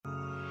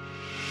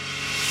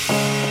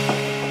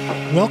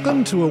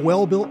Welcome to a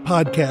well-built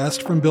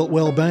podcast from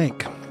Builtwell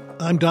Bank.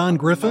 I'm Don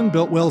Griffin,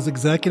 Builtwell's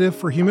Executive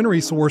for Human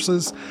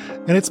Resources,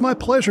 and it's my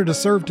pleasure to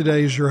serve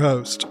today as your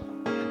host.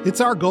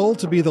 It's our goal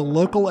to be the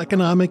local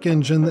economic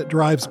engine that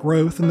drives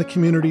growth in the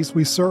communities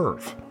we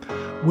serve.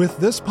 With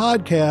this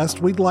podcast,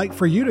 we'd like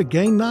for you to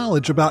gain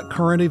knowledge about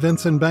current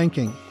events in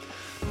banking,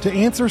 to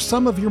answer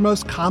some of your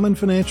most common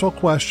financial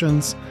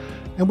questions,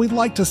 and we'd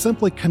like to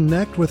simply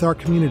connect with our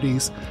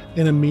communities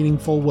in a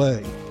meaningful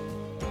way.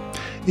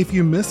 If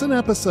you miss an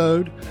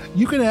episode,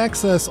 you can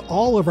access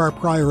all of our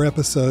prior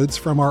episodes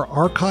from our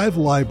archive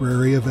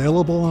library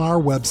available on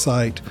our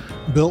website,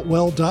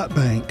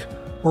 builtwell.bank,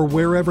 or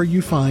wherever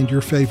you find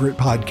your favorite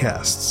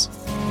podcasts.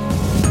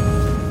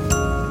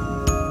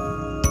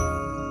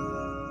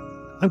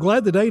 I'm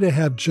glad today to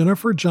have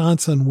Jennifer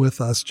Johnson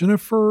with us.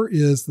 Jennifer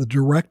is the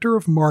Director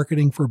of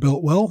Marketing for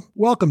Builtwell.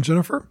 Welcome,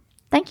 Jennifer.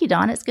 Thank you,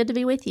 Don. It's good to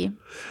be with you.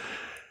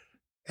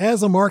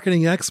 As a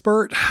marketing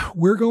expert,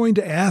 we're going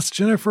to ask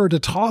Jennifer to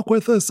talk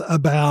with us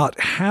about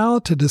how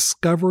to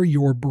discover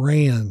your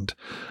brand.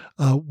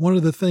 One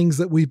of the things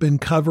that we've been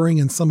covering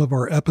in some of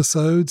our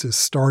episodes is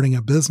starting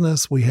a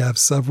business. We have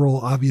several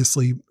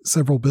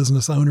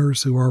business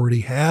owners who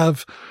already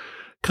have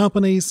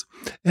companies.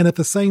 And at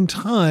the same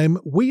time,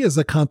 we as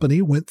a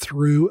company went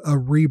through a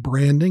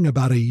rebranding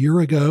about a year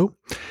ago,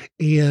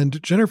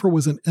 and Jennifer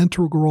was an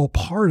integral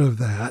part of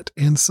that.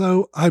 And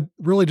so I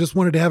really just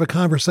wanted to have a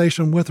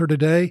conversation with her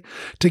today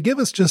to give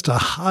us just a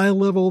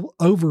high-level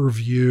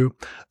overview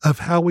of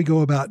how we go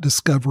about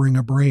discovering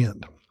a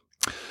brand.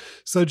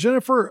 So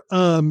Jennifer,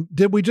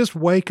 did we just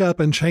wake up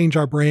and change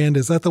our brand?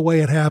 Is that the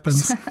way it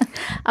happens?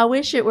 I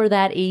wish it were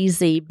that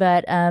easy,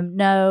 but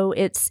no,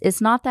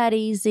 it's not that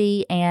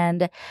easy.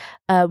 And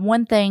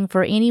one thing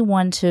for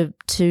anyone to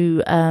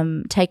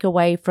take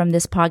away from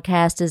this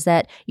podcast is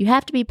that you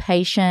have to be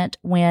patient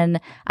when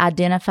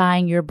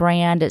identifying your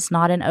brand. It's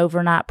not an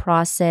overnight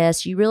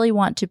process. You really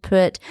want to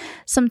put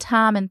some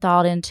time and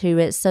thought into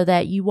it so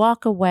that you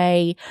walk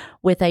away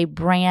with a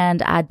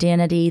brand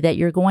identity that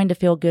you're going to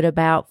feel good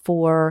about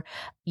for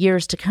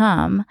years to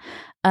come.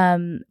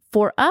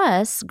 For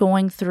us,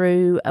 going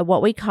through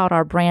what we called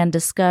our brand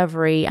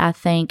discovery, I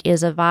think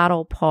is a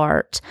vital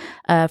part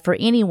for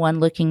anyone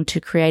looking to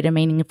create a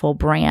meaningful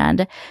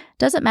brand.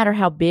 Doesn't matter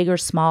how big or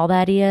small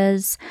that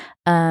is.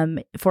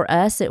 For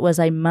us, it was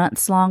a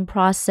months-long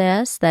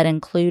process that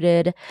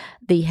included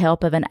the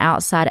help of an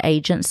outside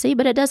agency,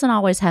 but it doesn't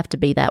always have to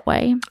be that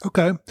way.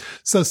 Okay.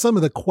 So some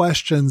of the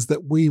questions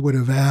that we would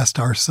have asked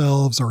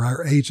ourselves or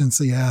our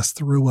agency asked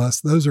through us,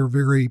 those are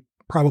very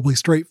probably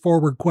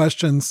straightforward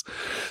questions.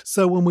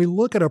 So when we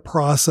look at a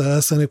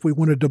process, and if we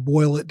wanted to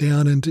boil it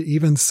down into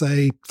even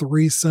say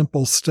 3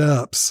 simple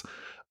steps,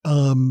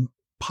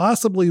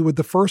 possibly would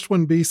the first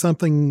one be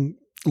something,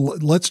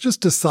 let's just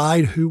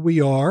decide who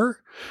we are,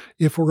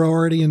 if we're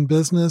already in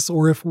business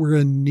or if we're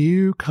a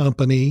new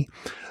company.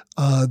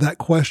 That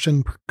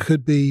question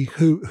could be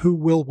who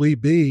will we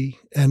be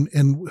and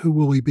who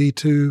will we be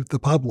to the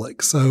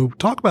public? So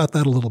talk about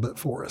that a little bit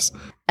for us.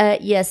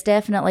 Yes,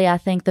 definitely. I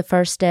think the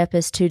first step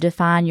is to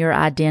define your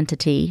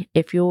identity.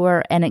 If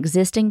you're an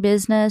existing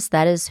business,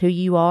 that is who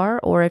you are,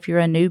 or if you're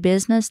a new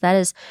business, that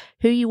is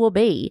who you will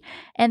be.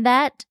 And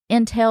that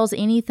entails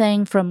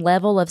anything from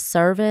level of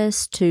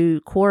service to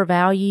core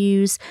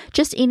values,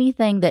 just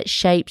anything that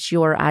shapes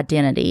your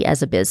identity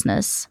as a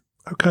business.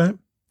 Okay.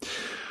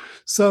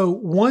 So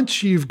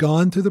once you've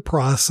gone through the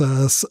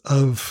process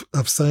of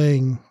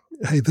saying,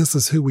 hey, this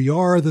is who we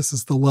are, this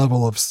is the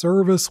level of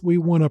service we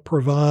want to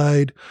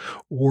provide,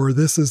 or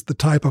this is the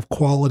type of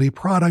quality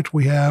product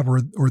we have,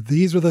 or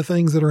these are the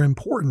things that are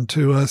important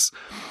to us,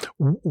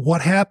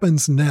 what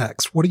happens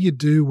next? What do you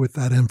do with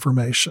that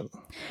information?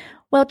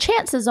 Well,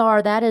 chances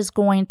are that is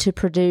going to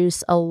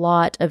produce a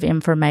lot of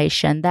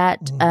information.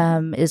 That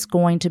is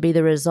going to be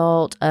the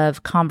result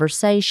of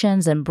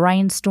conversations and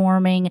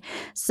brainstorming.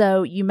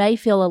 So you may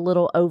feel a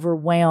little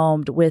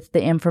overwhelmed with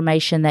the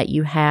information that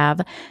you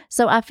have.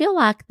 So I feel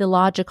like the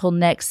logical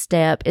next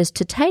step is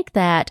to take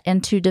that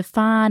and to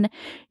define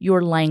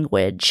your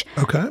language.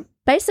 Okay.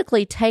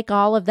 Basically, take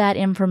all of that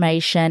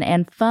information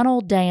and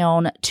funnel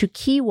down to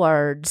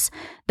keywords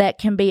that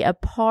can be a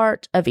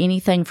part of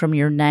anything from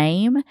your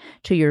name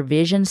to your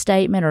vision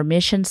statement or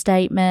mission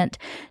statement.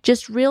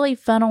 Just really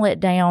funnel it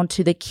down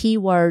to the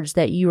keywords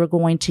that you are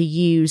going to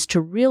use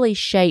to really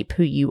shape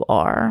who you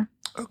are.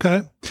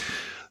 Okay.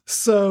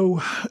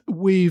 So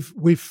we've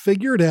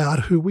figured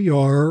out who we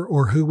are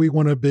or who we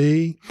want to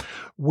be.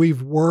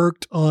 We've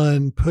worked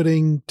on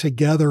putting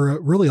together a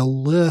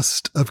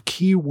list of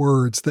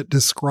keywords that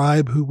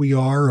describe who we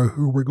are or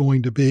who we're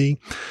going to be.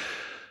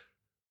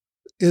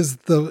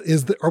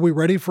 Are we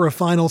ready for a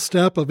final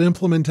step of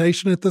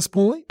implementation at this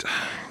point?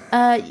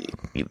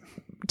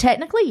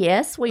 Technically,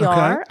 yes, we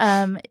are.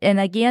 And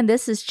again,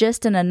 this is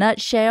just in a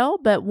nutshell,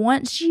 but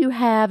once you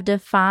have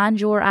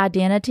defined your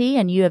identity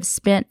and you have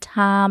spent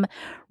time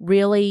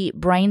really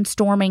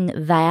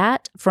brainstorming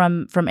that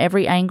from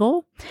every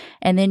angle,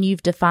 and then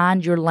you've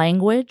defined your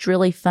language,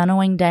 really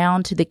funneling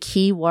down to the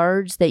key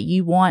words that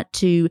you want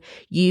to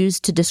use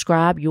to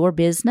describe your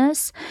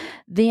business,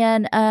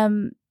 then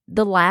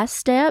the last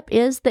step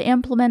is the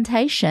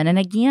implementation. And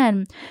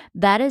again,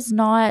 that is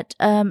not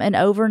an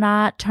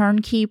overnight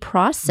turnkey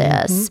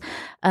process.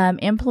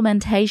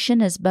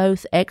 Implementation is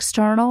both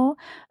external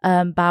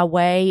by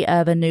way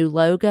of a new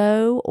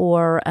logo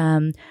or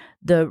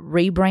the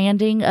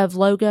rebranding of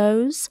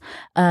logos,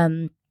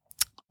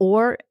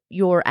 or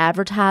your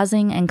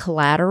advertising and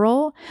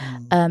collateral.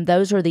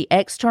 Those are the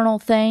external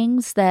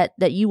things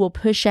that you will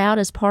push out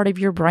as part of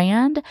your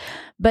brand.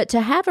 But to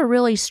have a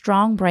really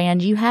strong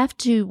brand, you have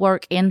to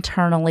work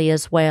internally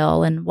as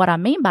well. And what I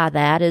mean by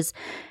that is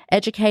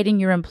educating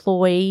your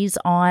employees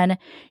on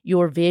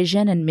your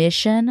vision and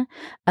mission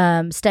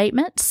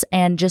statements,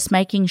 and just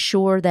making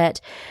sure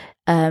that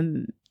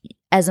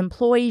as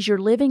employees, you're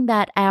living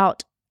that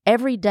out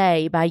every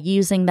day by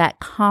using that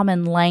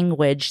common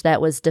language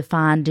that was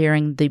defined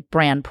during the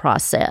brand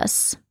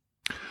process.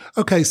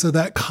 Okay, so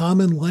that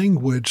common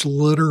language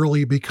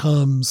literally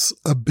becomes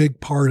a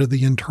big part of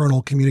the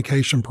internal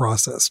communication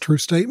process. True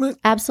statement?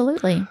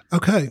 Absolutely.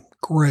 Okay,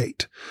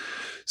 great.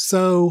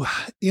 So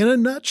in a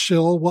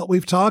nutshell, what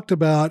we've talked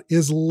about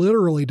is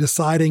literally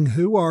deciding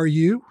who are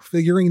you,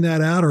 figuring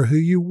that out, or who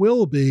you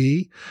will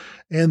be,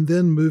 and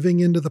then moving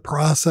into the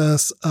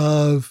process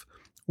of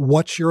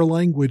what's your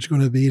language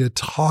going to be to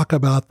talk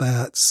about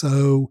that.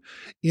 So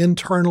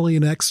internally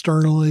and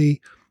externally,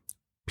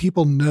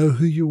 people know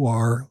who you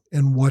are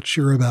and what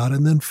you're about.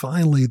 And then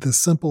finally, the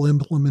simple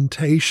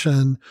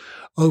implementation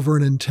over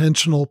an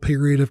intentional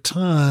period of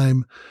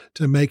time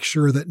to make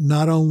sure that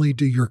not only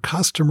do your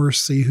customers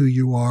see who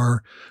you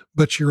are,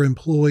 but your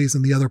employees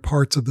and the other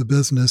parts of the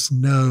business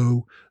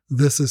know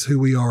this is who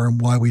we are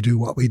and why we do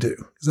what we do.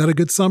 Is that a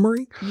good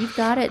summary? You've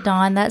got it,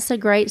 Don. That's a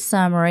great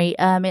summary.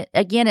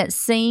 It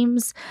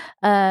seems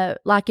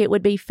like it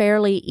would be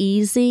fairly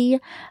easy,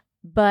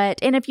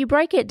 and if you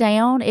break it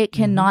down, it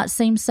cannot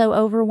seem so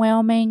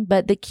overwhelming.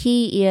 But the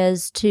key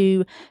is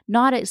to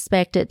not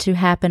expect it to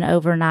happen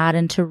overnight,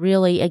 and to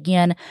really,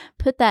 again,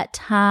 put that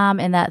time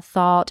and that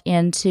thought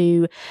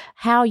into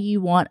how you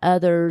want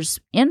others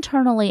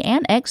internally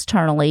and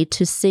externally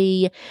to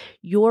see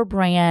your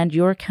brand,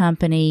 your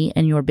company,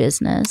 and your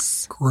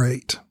business.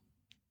 Great.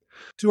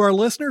 To our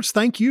listeners,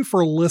 thank you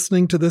for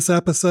listening to this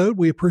episode.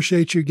 We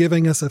appreciate you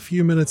giving us a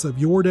few minutes of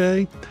your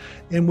day,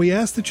 and we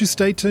ask that you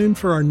stay tuned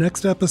for our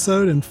next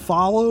episode and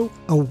follow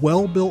a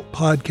Well-Built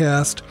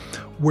podcast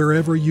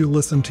wherever you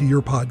listen to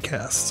your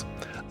podcasts.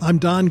 I'm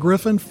Don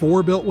Griffin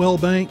for Builtwell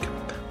Bank.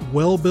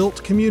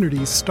 Well-built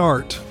communities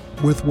start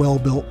with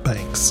well-built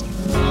banks.